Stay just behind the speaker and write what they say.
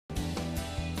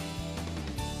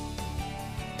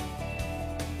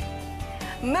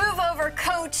Move over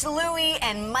Coach Louie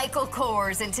and Michael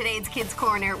Kors in today's Kids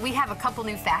Corner. We have a couple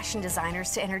new fashion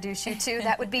designers to introduce you to.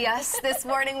 That would be us. This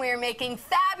morning we are making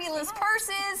fabulous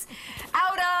purses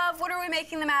out of, what are we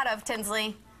making them out of,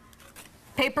 Tinsley?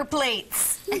 Paper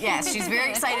plates. Yes, she's very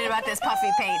excited about this puffy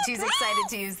paint. She's excited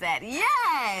to use that.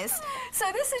 Yes! So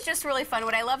this is just really fun.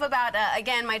 What I love about,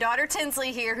 again, my daughter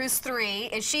Tinsley here, who's 3,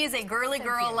 is she is a girly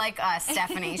girl like us,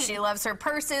 Stephanie. She loves her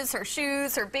purses, her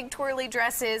shoes, her big twirly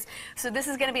dresses. So this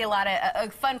is going to be a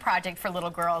fun project for little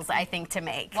girls, I think, to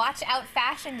make. Watch out,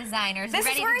 fashion designers. This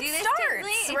is where it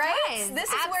starts, right? This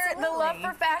is where the love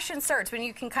for fashion starts, when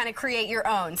you can kind of create your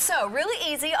own. So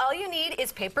really easy. All you need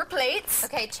is paper plates.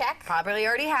 Okay, check. Probably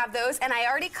already have those, and I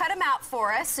already cut them out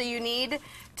for us, so you need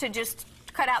to just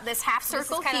cut out this half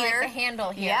circle this is here. Like the handle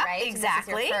here, yep, right?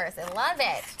 Exactly. So this is your purse. I love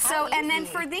it. So, and then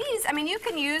for these, I mean, you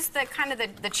can use the kind of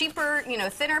the cheaper, you know,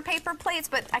 thinner paper plates,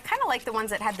 but I kind of like the ones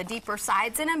that have the deeper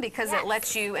sides in them because it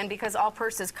lets you, and because all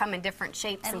purses come in different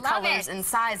shapes and colors and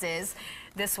sizes.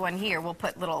 This one here, we'll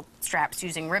put little straps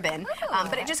using ribbon,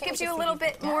 but it just gives you a little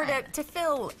bit more to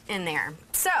fill in there.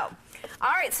 So,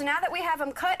 all right, so now that we have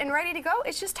them cut and ready to go,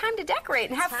 it's just time to decorate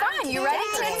and have fun. You ready,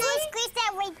 Tinsley? Can I squeeze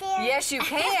that right there? Yes, you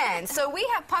can. So we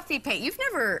have puffy paint. You've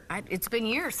never, it's been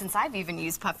years since I've even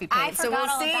used puffy paint. So we'll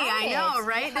see. I know,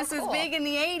 right? This was big in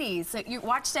the 80s. So you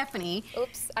watch Stephanie.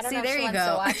 Oops, I don't see, know if there she you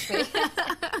wants go. to watch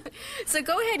me. So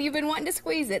go ahead. You've been wanting to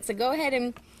squeeze it. So go ahead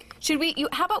and,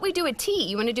 how about we do a T?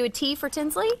 You want to do a T for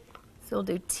Tinsley? So we'll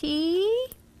do T.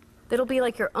 That'll be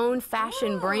like your own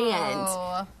fashion brand.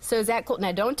 So is that cool?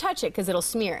 Now don't touch it because it'll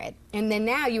smear it. And then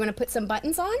now you want to put some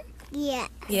buttons on? Yeah.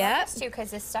 Yep. Too,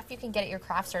 because this stuff you can get at your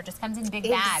craft store just comes in big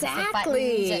bags.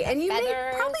 Exactly. And you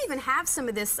may probably even have some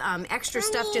of this extra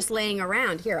stuff just laying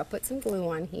around. Here, I'll put some glue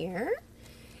on here.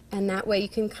 And that way you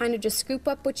can kind of just scoop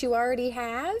up what you already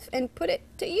have and put it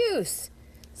to use.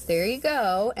 So there you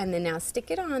go. And then now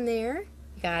stick it on there.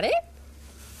 Got it?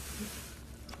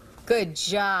 Good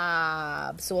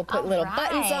job. So we'll put little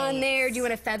buttons on there. Do you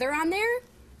want a feather on there?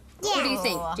 Yeah. What do you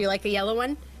think? Do you like a yellow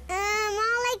one?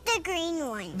 I like the green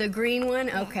one. The green one?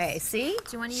 Okay. See? Do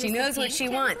you want to use she knows what she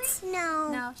wants. No.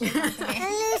 No, she wants the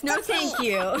pink. No, thank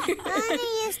you. I want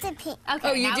to use the pink. Okay,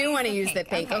 oh, you do want to use the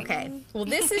pink. Okay. Well,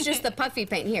 this is just the puffy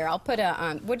paint. Here, I'll put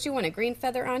a, what do you want, a green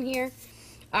feather on here?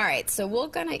 All right. So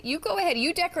you go ahead.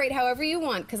 You decorate however you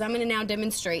want, because I'm going to now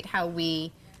demonstrate how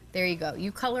we... There you go.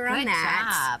 You color on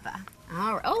that. Good job.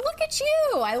 All right. Oh, look at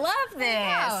you. I love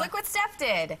this. Look what Steph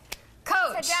did.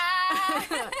 Coach.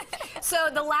 So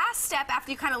the last step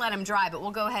after you kind of let them dry, but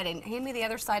we'll go ahead and hand me the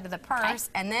other side of the purse,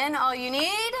 and then all you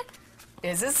need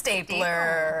is a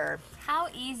stapler. How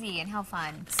easy and how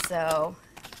fun. So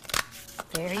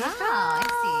there you go.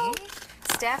 I see.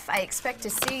 Steph, I expect to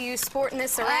see you sporting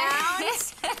this around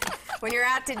when you're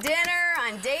out to dinner,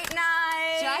 on date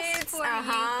night. Just for you,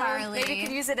 Carly. Maybe you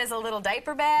could use it as a little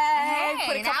diaper bag. Hey,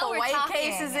 put a couple white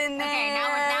cases in there. Okay,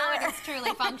 now it is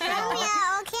truly functional.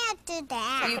 I can't do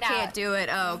that. You can't do it?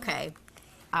 Oh, okay.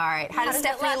 All right. How does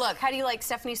Stephanie look? How do you like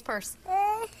Stephanie's purse?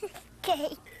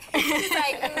 Okay.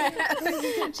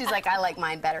 She's like, I like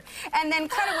mine better. And then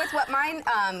cut it with what mine,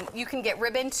 you can get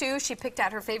ribbon too. She picked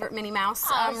out her favorite Minnie Mouse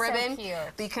ribbon. So cute.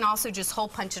 But you can also just hole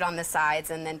punch it on the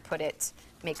sides and then put it,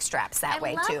 make straps that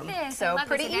way too. This. So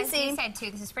pretty easy. easy. As you said too,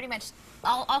 this is pretty much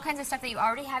all kinds of stuff that you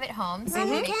already have at home. So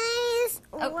Yes,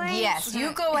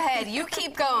 you go ahead. You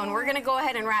keep going. We're going to go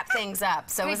ahead and wrap things up.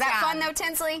 So was that fun though,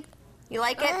 Tinsley? You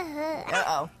like it?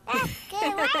 Uh-oh. Time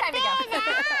to go.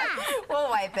 We'll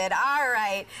wipe it. All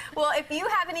right. Well, if you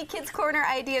have any Kids Corner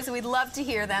ideas, we'd love to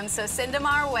hear them. So send them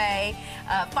our way,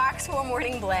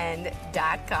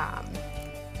 fox4morningblend.com.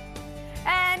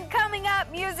 And coming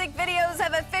up, music videos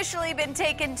have officially been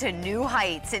taken to new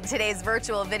heights. In today's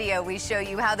virtual video, we show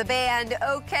you how the band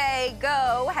OK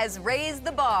Go has raised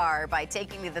the bar by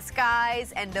taking to the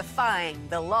skies and defying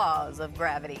the laws of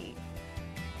gravity.